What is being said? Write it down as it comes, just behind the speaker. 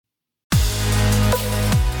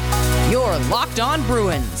Locked On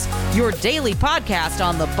Bruins, your daily podcast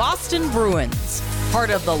on the Boston Bruins. Part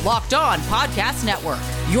of the Locked On Podcast Network,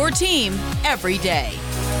 your team every day.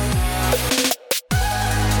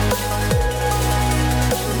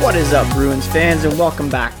 What is up, Bruins fans, and welcome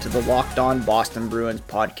back to the Locked On Boston Bruins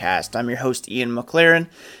podcast. I'm your host, Ian McLaren,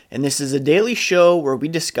 and this is a daily show where we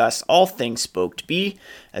discuss all things Spoked B,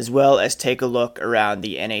 as well as take a look around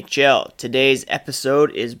the NHL. Today's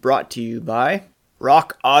episode is brought to you by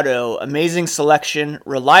Rock Auto. Amazing selection,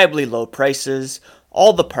 reliably low prices,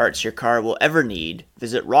 all the parts your car will ever need.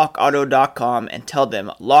 Visit rockauto.com and tell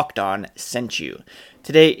them Locked On sent you.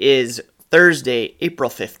 Today is Thursday, April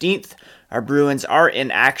 15th. Our Bruins are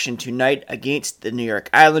in action tonight against the New York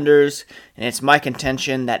Islanders, and it's my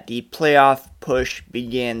contention that the playoff push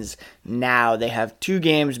begins now. They have 2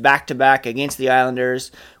 games back-to-back against the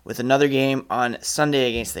Islanders, with another game on Sunday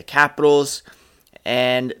against the Capitals,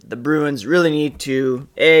 and the Bruins really need to,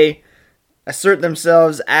 assert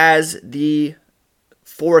themselves as the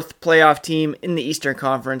 4th playoff team in the Eastern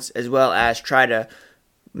Conference, as well as try to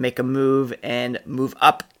make a move and move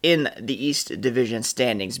up in the East Division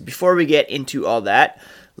standings. Before we get into all that,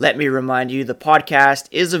 let me remind you the podcast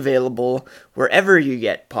is available wherever you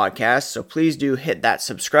get podcasts, so please do hit that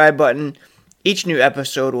subscribe button. Each new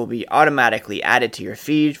episode will be automatically added to your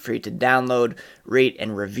feed for you to download, rate,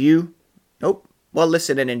 and review.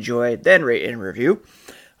 Listen and enjoy, then rate and review.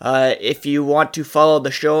 If you want to follow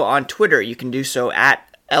the show on Twitter, you can do so at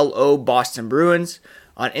LO Boston Bruins.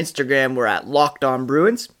 On Instagram, we're at Locked On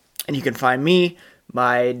Bruins, and you can find me,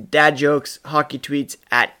 my dad jokes, hockey tweets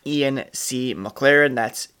at Ian C. McLaren.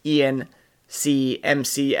 That's Ian C.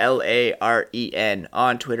 McLaren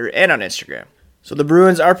on Twitter and on Instagram. So the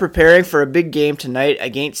Bruins are preparing for a big game tonight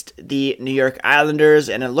against the New York Islanders,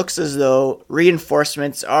 and it looks as though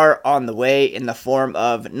reinforcements are on the way in the form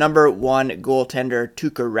of number 1 goaltender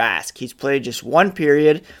Tuukka Rask. He's played just 1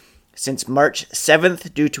 period since March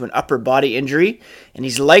 7th due to an upper body injury, and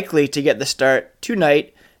he's likely to get the start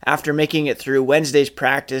tonight after making it through Wednesday's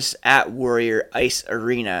practice at Warrior Ice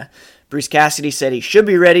Arena. Bruce Cassidy said he should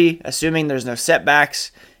be ready, assuming there's no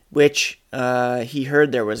setbacks, which he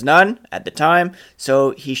heard there was none at the time,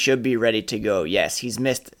 so he should be ready to go. Yes, he's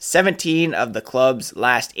missed 17 of the club's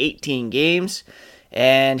last 18 games,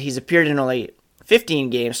 and he's appeared in only 15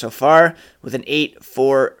 games so far with an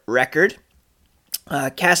 8-4 record.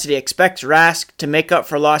 Cassidy expects Rask to make up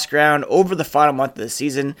for lost ground over the final month of the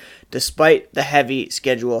season, despite the heavy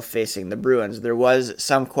schedule facing the Bruins. There was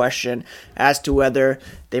some question as to whether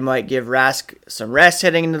they might give Rask some rest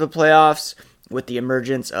heading into the playoffs with the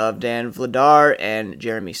emergence of Dan Vladar and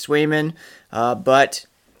Jeremy Swayman, but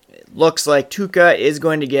it looks like Tuukka is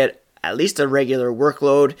going to get at least a regular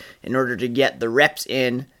workload in order to get the reps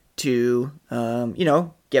in to,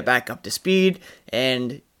 get back up to speed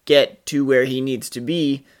and get to where he needs to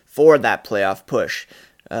be for that playoff push.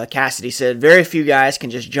 Cassidy said very few guys can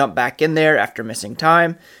just jump back in there after missing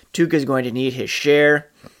time. Tuukka is going to need his share.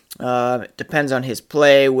 It depends on his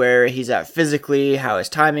play, where he's at physically, how his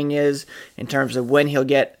timing is, in terms of when he'll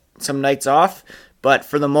get some nights off. But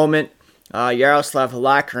for the moment, Yaroslav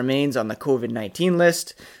Halak remains on the COVID-19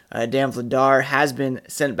 list. Dan Vladar has been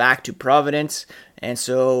sent back to Providence, and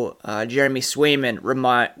so Jeremy Swayman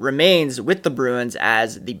remains with the Bruins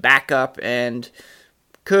as the backup and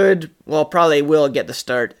probably will get the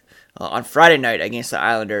start on Friday night against the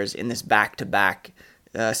Islanders in this back-to-back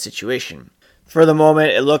situation. For the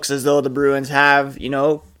moment, it looks as though the Bruins have,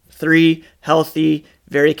 3 healthy,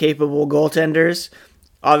 very capable goaltenders.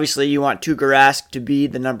 Obviously, you want Tuukka Rask to be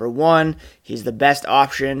the number 1. He's the best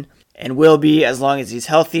option and will be as long as he's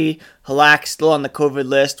healthy. Halak still on the COVID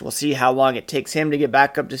list. We'll see how long it takes him to get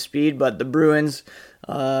back up to speed. But the Bruins,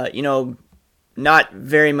 not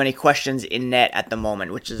very many questions in net at the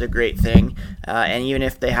moment, which is a great thing. And even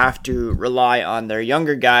if they have to rely on their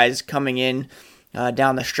younger guys coming in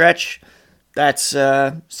down the stretch, that's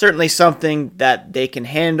certainly something that they can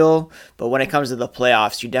handle. But when it comes to the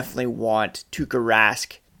playoffs, you definitely want Tuukka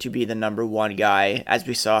Rask to be the number 1 guy, as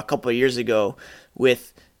we saw a couple of years ago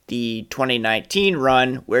with the 2019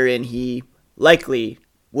 run, wherein he likely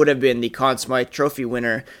would have been the Conn Smythe Trophy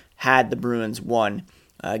winner had the Bruins won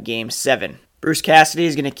Game 7. Bruce Cassidy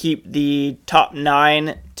is going to keep the top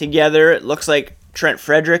 9 together. It looks like Trent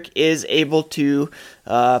Frederic is able to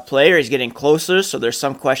play, or he's getting closer, so there's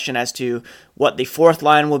some question as to what the 4th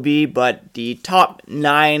line will be, but the top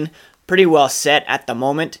 9 pretty well set at the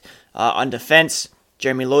moment. On defense,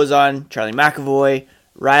 Jeremy Lauzon, Charlie McAvoy,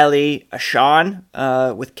 Riley Ashawn,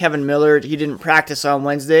 with Kevin Miller. He didn't practice on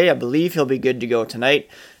Wednesday. I believe he'll be good to go tonight.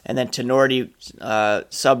 And then Tenorti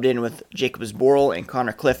subbed in with Jacob Zboril and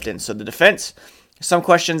Connor Clifton. So the defense Some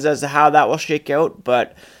questions as to how that will shake out,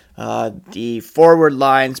 but the forward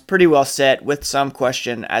line's pretty well set, with some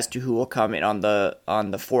question as to who will come in on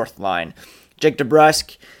the fourth line. Jake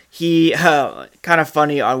DeBrusk, he kind of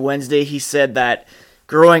funny on Wednesday. He said that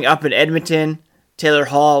growing up in Edmonton, Taylor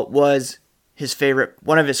Hall was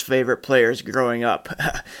one of his favorite players growing up.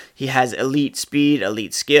 He has elite speed,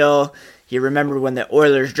 elite skill. He remembered when the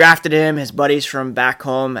Oilers drafted him. His buddies from back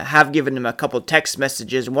home have given him a couple text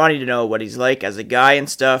messages wanting to know what he's like as a guy and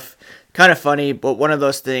stuff. Kind of funny, but one of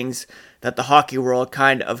those things that the hockey world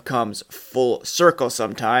kind of comes full circle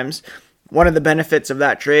sometimes. One of the benefits of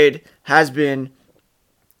that trade has been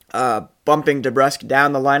bumping DeBrusk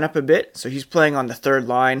down the lineup a bit. So he's playing on the third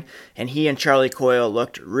line, and he and Charlie Coyle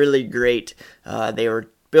looked really great. They were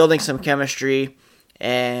building some chemistry,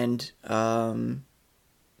 and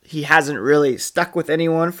he hasn't really stuck with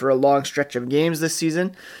anyone for a long stretch of games this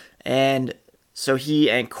season. And so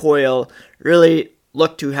he and Coyle really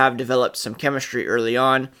look to have developed some chemistry early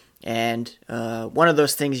on. And one of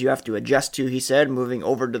those things you have to adjust to, he said, moving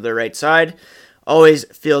over to the right side. Always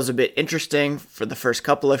feels a bit interesting for the first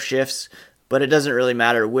couple of shifts, but it doesn't really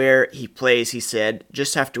matter where he plays, he said.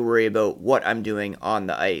 Just have to worry about what I'm doing on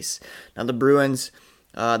the ice. Now the Bruins,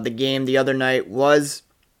 the game the other night was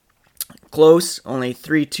close, only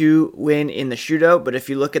 3-2 win in the shootout, but if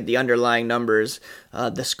you look at the underlying numbers,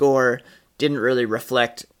 the score didn't really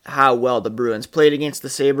reflect how well the Bruins played against the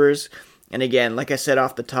Sabres. And again, like I said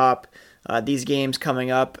off the top, these games coming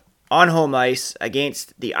up on home ice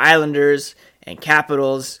against the Islanders and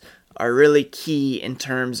Capitals are really key in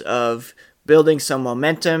terms of building some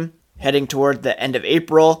momentum heading toward the end of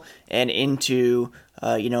April and into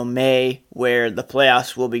May, where the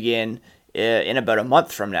playoffs will begin in about a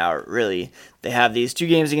month from now. Really, they have these 2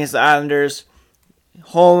 games against the Islanders,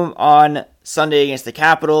 home on Sunday against the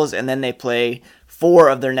Capitals, and then they play 4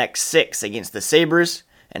 of their next 6 against the Sabres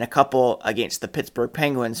and a couple against the Pittsburgh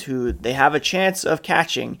Penguins, who they have a chance of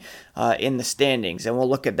catching in the standings. And we'll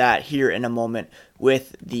look at that here in a moment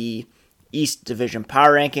with the East Division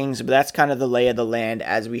power rankings. But that's kind of the lay of the land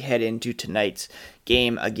as we head into tonight's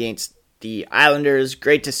game against the Islanders.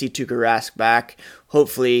 Great to see Tuukka Rask back.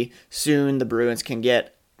 Hopefully soon the Bruins can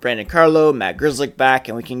get Brandon Carlo, Matt Grzelcyk back,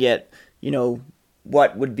 and we can get,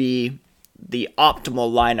 what would be the optimal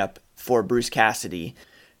lineup for Bruce Cassidy.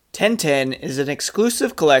 1010 is an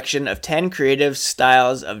exclusive collection of 10 creative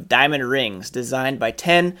styles of diamond rings designed by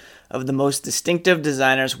 10 of the most distinctive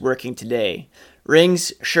designers working today.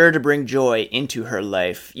 Rings sure to bring joy into her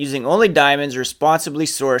life. Using only diamonds responsibly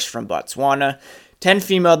sourced from Botswana, 10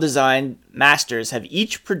 female design masters have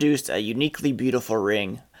each produced a uniquely beautiful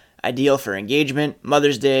ring. Ideal for engagement,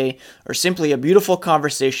 Mother's Day, or simply a beautiful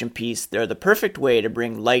conversation piece, they're the perfect way to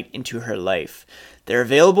bring light into her life. They're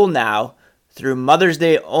available now through Mother's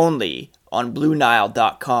Day only on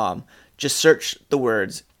BlueNile.com. Just search the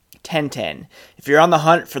words 1010. If you're on the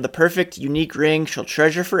hunt for the perfect, unique ring she'll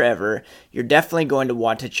treasure forever, you're definitely going to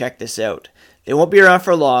want to check this out. They won't be around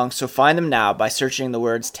for long, so find them now by searching the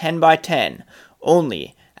words 10x10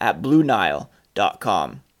 only at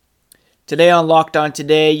BlueNile.com. Today on Locked On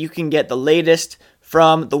Today, you can get the latest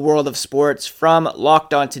from the world of sports from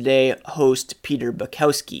Locked On Today host Peter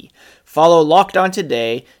Bukowski. Follow Locked On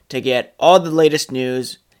Today to get all the latest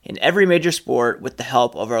news in every major sport with the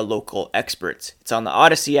help of our local experts. It's on the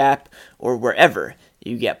Odyssey app or wherever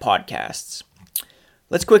you get podcasts.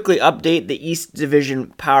 Let's quickly update the East Division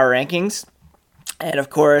power rankings. And of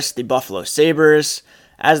course, the Buffalo Sabres,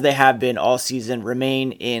 as they have been all season,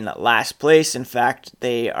 remain in last place. In fact,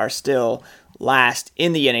 they are still last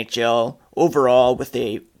in the NHL overall with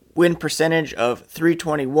a win percentage of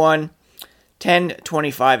 .321. 10,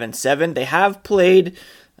 25, and 7. They have played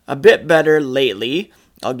a bit better lately.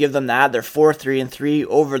 I'll give them that. They're 4-3-3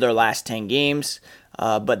 over their last 10 games,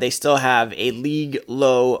 but they still have a league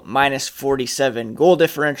low -47 goal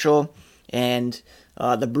differential, and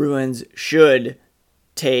the Bruins should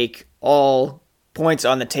take all points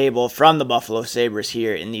on the table from the Buffalo Sabres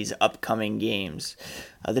here in these upcoming games.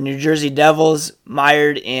 The New Jersey Devils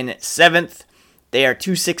mired in 7th. They are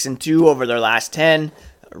 2-6-2 over their last 10.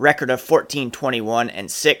 Record of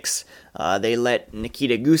 14-21-6. They let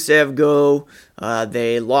Nikita Gusev go.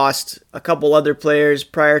 They lost a couple other players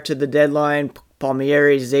prior to the deadline,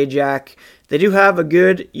 Palmieri, Zajac. They do have a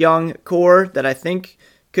good young core that I think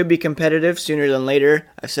could be competitive sooner than later.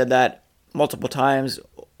 I've said that multiple times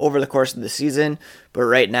over the course of the season, but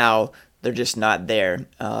right now they're just not there.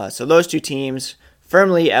 So those two teams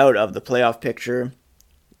firmly out of the playoff picture.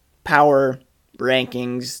 Power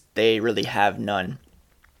rankings, they really have none.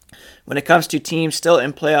 When it comes to teams still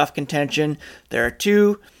in playoff contention, there are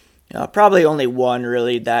two, probably only one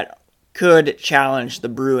really, that could challenge the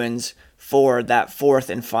Bruins for that fourth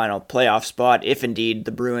and final playoff spot if indeed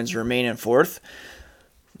the Bruins remain in fourth.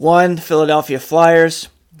 One, the Philadelphia Flyers.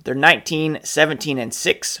 They're 19, 17, and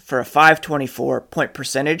 6 for a .524 point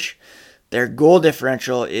percentage. Their goal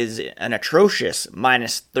differential is an atrocious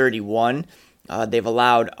 -31. They've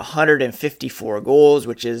allowed 154 goals,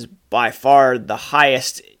 which is by far the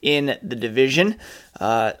highest in the division.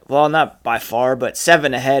 Well, not by far, but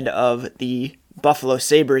 7 ahead of the Buffalo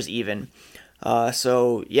Sabres even.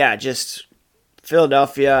 So, yeah, just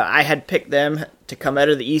Philadelphia. I had picked them to come out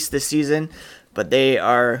of the East this season, but they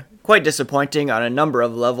are quite disappointing on a number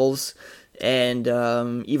of levels. And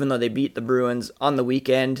even though they beat the Bruins on the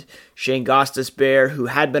weekend, Shane Gostisbehere, who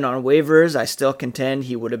had been on waivers, I still contend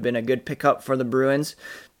he would have been a good pickup for the Bruins.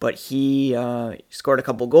 But he scored a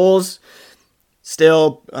couple goals.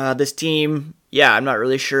 Still, this team, I'm not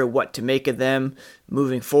really sure what to make of them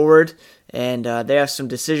moving forward. And they have some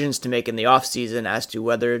decisions to make in the offseason as to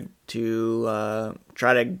whether to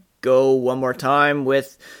try to go one more time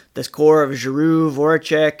with this core of Giroux,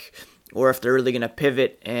 Voracek, or if they're really going to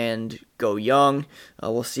pivot and go young.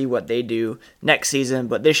 We'll see what they do next season.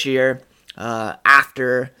 But this year,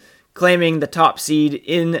 after claiming the top seed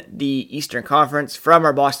in the Eastern Conference from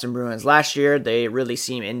our Boston Bruins last year, they really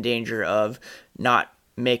seem in danger of not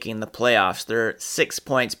making the playoffs. They're 6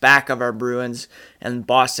 points back of our Bruins, and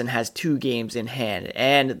Boston has 2 games in hand.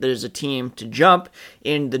 And there's a team to jump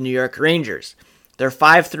in the New York Rangers. They're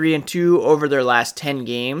 5-3-2 over their last 10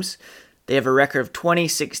 games. They have a record of 20,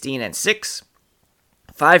 16, and 6,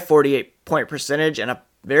 .548 point percentage, and a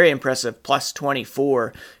very impressive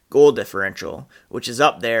 +24 goal differential, which is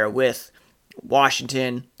up there with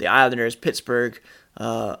Washington, the Islanders, Pittsburgh,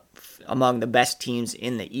 among the best teams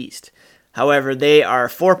in the East. However, they are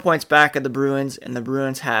 4 points back of the Bruins, and the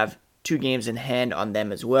Bruins have 2 games in hand on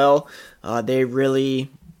them as well. They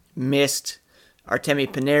really missed Artemi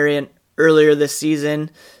Panarin earlier this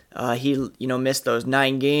season. He missed those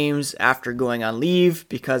 9 games after going on leave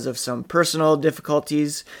because of some personal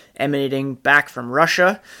difficulties emanating back from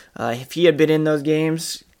Russia. If he had been in those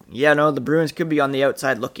games, the Bruins could be on the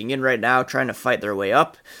outside looking in right now, trying to fight their way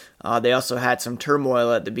up. They also had some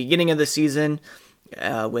turmoil at the beginning of the season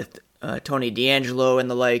with Tony DeAngelo and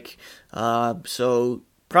the like. So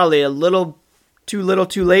probably a little too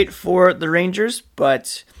late for the Rangers.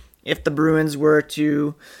 But if the Bruins were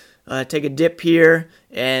to take a dip here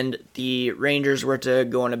and the Rangers were to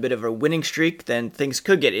go on a bit of a winning streak, then things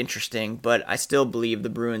could get interesting, but I still believe the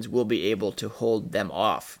Bruins will be able to hold them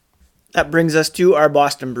off. That brings us to our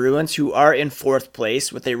Boston Bruins, who are in 4th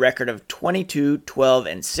place with a record of 22, 12,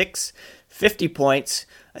 and 6, 50 points,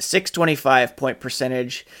 a .625 point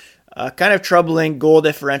percentage, kind of troubling goal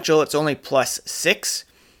differential. It's only +6,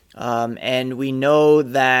 and we know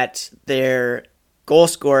that their goal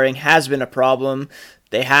scoring has been a problem.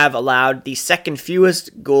 They have allowed the second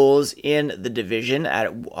fewest goals in the division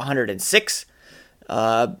at 106.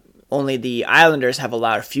 Only the Islanders have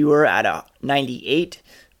allowed fewer at 98,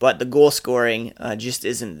 but the goal scoring just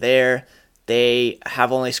isn't there. They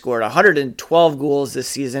have only scored 112 goals this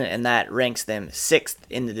season, and that ranks them 6th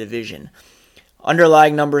in the division.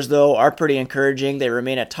 Underlying numbers, though, are pretty encouraging. They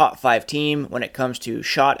remain a top 5 team when it comes to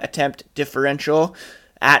shot attempt differential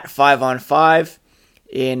at 5-on-5.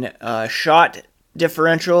 In shot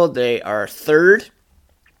differential, they are 3rd,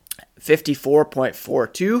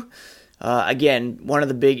 54.42. Again, one of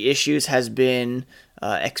the big issues has been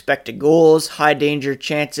expected goals, high danger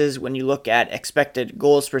chances. When you look at expected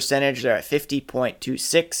goals percentage, they're at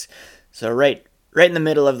 50.26. So right in the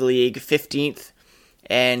middle of the league, 15th.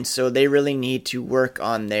 And so they really need to work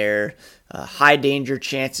on their high danger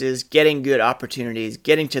chances, getting good opportunities,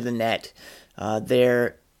 getting to the net.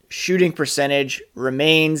 Their shooting percentage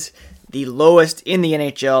remains the lowest in the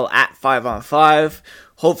NHL at 5-on-5.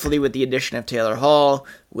 Hopefully with the addition of Taylor Hall,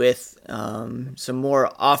 with some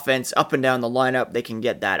more offense up and down the lineup, they can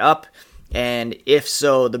get that up. And if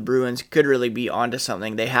so, the Bruins could really be onto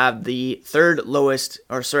something. They have the second lowest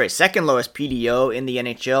PDO in the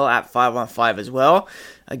NHL at 5-on-5 as well.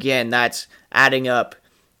 Again, that's adding up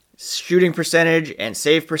shooting percentage and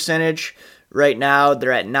save percentage. Right now,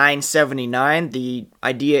 they're at .979. The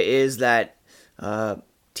idea is that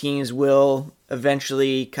teams will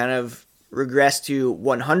eventually kind of regress to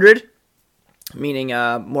 100, meaning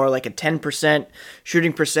more like a 10%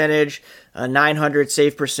 shooting percentage, a 900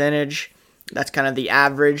 save percentage. That's kind of the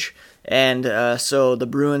average. And so the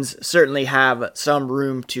Bruins certainly have some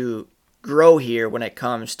room to grow here when it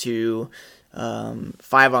comes to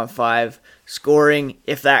 5-on-5 scoring.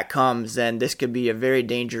 If that comes, then this could be a very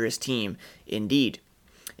dangerous team indeed.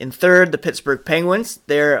 In 3rd, the Pittsburgh Penguins.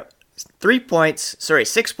 They're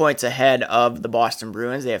 6 points ahead of the Boston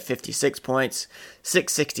Bruins. They have 56 points,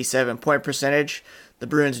 667 point percentage. The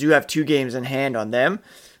Bruins do have 2 games in hand on them.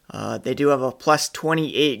 They do have a plus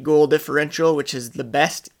 28 goal differential, which is the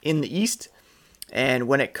best in the East. And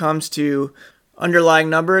when it comes to underlying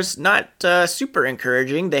numbers, not super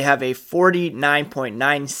encouraging. They have a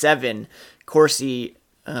 49.97 Corsi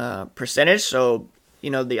percentage, so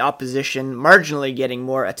the opposition marginally getting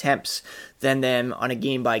more attempts than them on a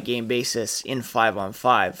game-by-game basis in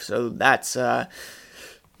 5-on-5. So that's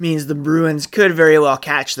means the Bruins could very well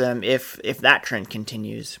catch them if that trend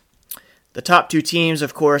continues. The top 2 teams,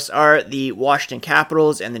 of course, are the Washington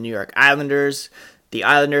Capitals and the New York Islanders. The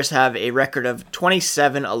Islanders have a record of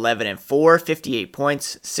 27-11-4, 58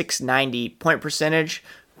 points, 690 point percentage,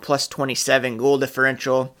 plus 27 goal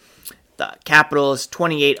differential. The Capitals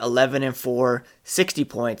 28-11-4, 60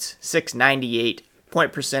 points, 698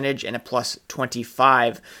 point percentage, and a plus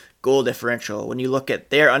 25 goal differential. When you look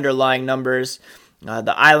at their underlying numbers,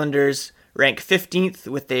 the Islanders rank 15th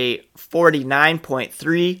with a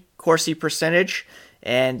 49.3 Corsi percentage,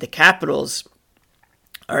 and the Capitals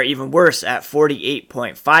are even worse at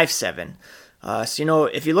 48.57. So,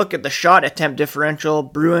 if you look at the shot attempt differential,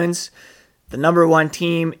 Bruins, the number 1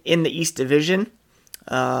 team in the East Division.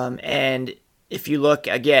 And if you look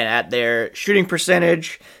again at their shooting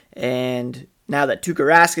percentage, and now that Tuukka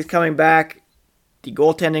Rask is coming back, the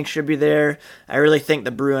goaltending should be there. I really think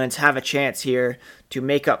the Bruins have a chance here to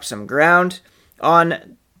make up some ground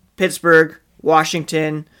on Pittsburgh,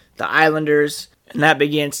 Washington, the Islanders, and that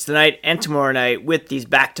begins tonight and tomorrow night with these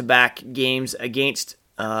back-to-back games against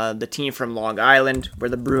the team from Long Island, where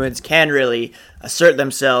the Bruins can really assert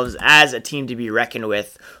themselves as a team to be reckoned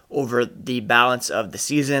with over the balance of the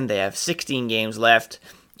season. They have 16 games left,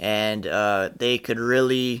 and they could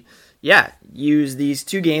really, use these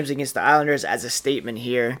 2 games against the Islanders as a statement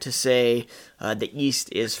here to say the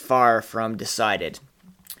East is far from decided.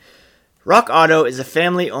 Rock Auto is a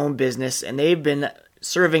family-owned business, and they've been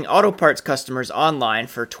serving auto parts customers online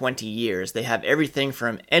for 20 years. They have everything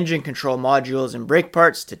from engine control modules and brake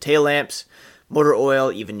parts to tail lamps, motor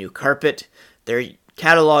oil, even new carpet. Their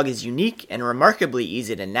catalog is unique and remarkably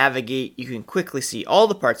easy to navigate. You can quickly see all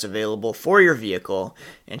the parts available for your vehicle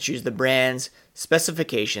and choose the brands,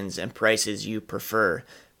 specifications, and prices you prefer.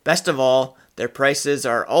 Best of all, their prices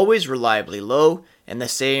are always reliably low, and the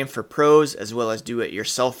same for pros as well as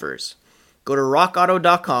do-it-yourselfers. Go to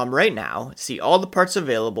rockauto.com right now, see all the parts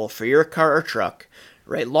available for your car or truck,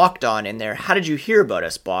 write Locked On in their How Did You Hear About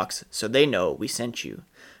Us box so they know we sent you.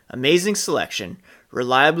 Amazing selection,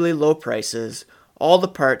 reliably low prices, all the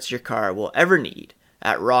parts your car will ever need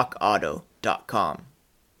at rockauto.com.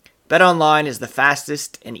 BetOnline is the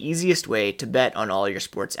fastest and easiest way to bet on all your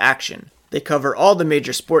sports action. They cover all the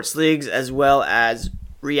major sports leagues as well as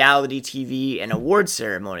reality TV and award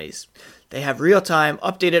ceremonies. They have real-time,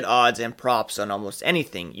 updated odds and props on almost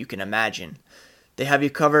anything you can imagine. They have you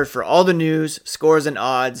covered for all the news, scores, and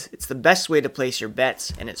odds. It's the best way to place your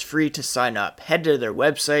bets, and it's free to sign up. Head to their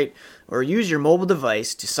website or use your mobile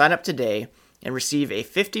device to sign up today and receive a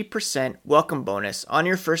 50% welcome bonus on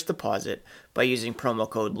your first deposit by using promo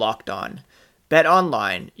code LOCKEDON.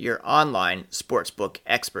 BetOnline, your online sportsbook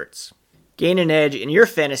experts. Gain an edge in your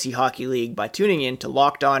fantasy hockey league by tuning in to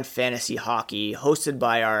Locked On Fantasy Hockey, hosted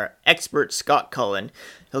by our expert Scott Cullen.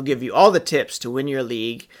 He'll give you all the tips to win your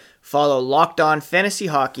league. Follow Locked On Fantasy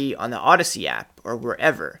Hockey on the Odyssey app or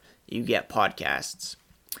wherever you get podcasts.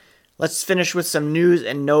 Let's finish with some news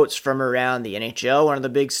and notes from around the NHL. One of the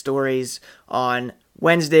big stories on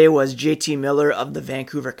Wednesday was JT Miller of the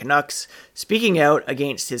Vancouver Canucks speaking out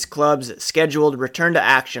against his club's scheduled return to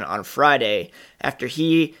action on Friday after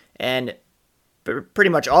he and pretty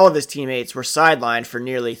much all of his teammates were sidelined for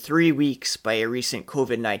nearly 3 weeks by a recent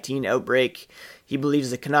COVID-19 outbreak. He believes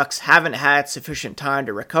the Canucks haven't had sufficient time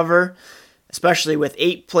to recover, especially with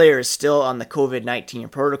 8 players still on the COVID-19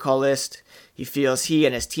 protocol list. He feels he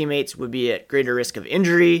and his teammates would be at greater risk of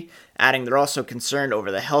injury, adding they're also concerned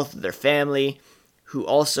over the health of their family, who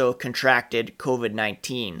also contracted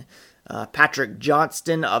COVID-19. Patrick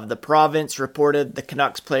Johnston of the Province reported the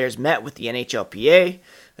Canucks players met with the NHLPA.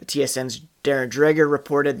 TSN's Darren Dreger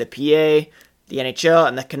reported the PA, the NHL,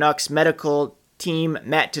 and the Canucks medical team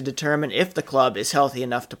met to determine if the club is healthy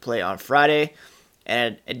enough to play on Friday,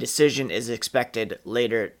 and a decision is expected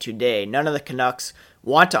later today. None of the Canucks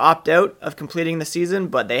want to opt out of completing the season,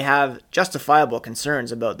 but they have justifiable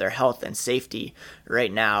concerns about their health and safety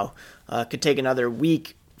right now. Could take another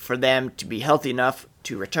week for them to be healthy enough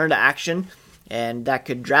to return to action, and that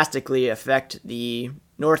could drastically affect the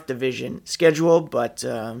North Division schedule, but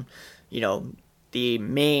the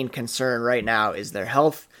main concern right now is their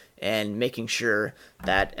health and making sure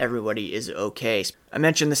that everybody is okay. I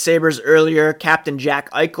mentioned the Sabres earlier. Captain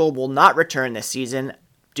Jack Eichel will not return this season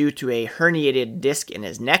due to a herniated disc in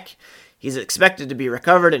his neck. He's expected to be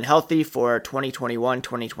recovered and healthy for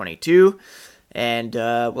 2021-2022, and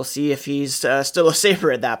we'll see if he's still a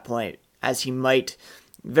Sabre at that point, as he might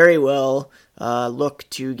very well look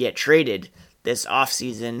to get traded this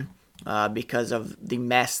offseason because of the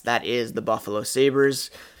mess that is the Buffalo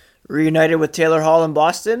Sabres. Reunited with Taylor Hall in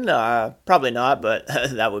Boston? Probably not, but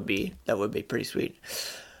that would be pretty sweet.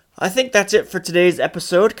 I think that's it for today's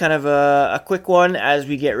episode. Kind of a quick one as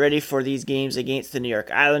we get ready for these games against the New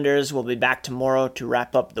York Islanders. We'll be back tomorrow to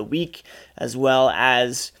wrap up the week, as well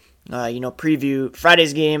as preview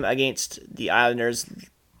Friday's game against the Islanders.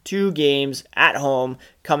 2 games at home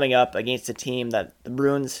coming up against a team that the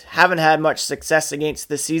Bruins haven't had much success against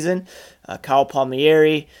this season. Kyle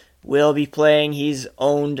Palmieri will be playing. He's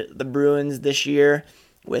owned the Bruins this year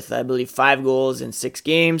with, I believe, 5 goals in 6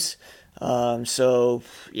 games. So,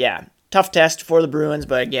 yeah, tough test for the Bruins.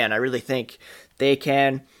 But again, I really think they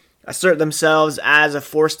can assert themselves as a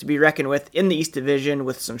force to be reckoned with in the East Division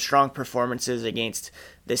with some strong performances against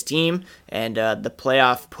this team. And the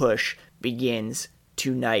playoff push begins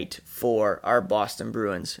tonight for our Boston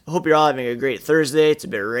Bruins. I hope you're all having a great Thursday. It's a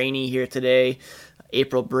bit rainy here today.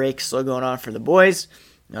 April break still going on for the boys.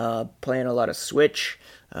 Playing a lot of Switch.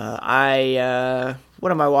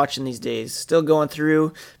 What am I watching these days? Still going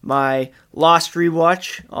through my Lost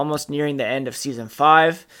rewatch, almost nearing the end of season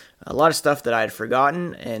 5. A lot of stuff that I had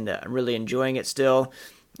forgotten, and I'm really enjoying it still.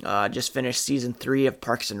 Just finished season 3 of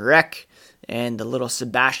Parks and Rec, and the Little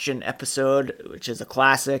Sebastian episode, which is a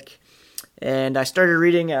classic. And I started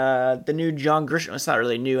reading the new John Grisham. It's not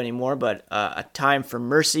really new anymore, but A Time for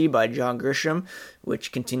Mercy by John Grisham,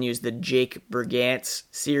 which continues the Jake Bergantz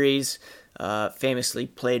series, famously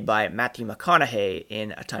played by Matthew McConaughey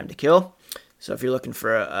in A Time to Kill. So if you're looking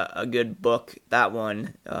for a good book, that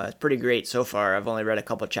one is pretty great so far. I've only read a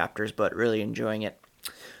couple chapters, but really enjoying it.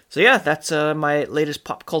 So yeah, that's my latest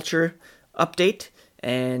pop culture update,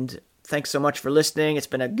 and thanks so much for listening. It's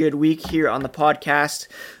been a good week here on the podcast,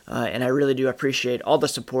 and I really do appreciate all the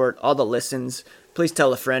support, all the listens. Please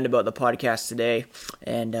tell a friend about the podcast today,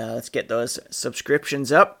 and let's get those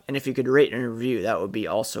subscriptions up. And if you could rate and review, that would be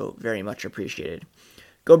also very much appreciated.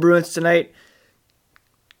 Go Bruins tonight.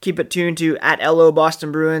 Keep it tuned to @LO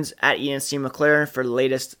Boston Bruins, @ENC McLaren for the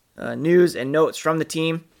latest news and notes from the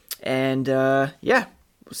team. And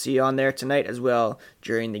we'll see you on there tonight as well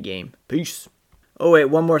during the game. Peace. Oh, wait,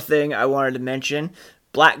 one more thing I wanted to mention.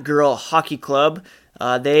 Black Girl Hockey Club,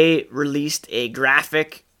 they released a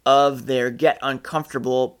graphic of their Get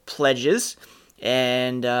Uncomfortable pledges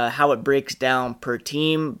and how it breaks down per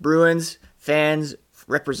team. Bruins fans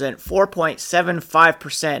represent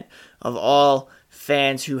 4.75% of all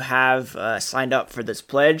fans who have signed up for this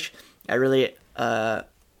pledge. I really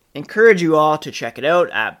encourage you all to check it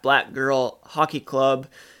out at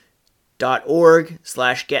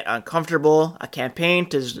blackgirlhockeyclub.org/getuncomfortable, a campaign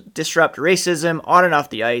to disrupt racism on and off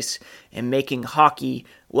the ice and making hockey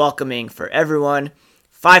welcoming for everyone.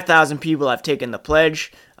 5,000 people have taken the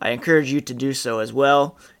pledge. I encourage you to do so as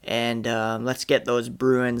well, and let's get those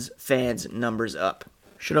Bruins fans numbers up.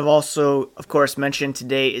 Should have also, of course, mentioned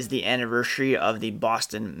today is the anniversary of the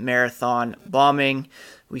Boston Marathon bombing.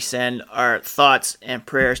 We send our thoughts and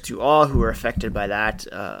prayers to all who were affected by that.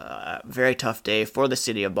 Very tough day for the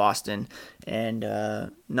city of Boston, and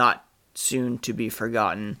not soon to be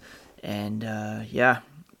forgotten. And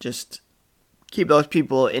just keep those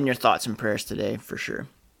people in your thoughts and prayers today for sure.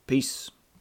 Peace.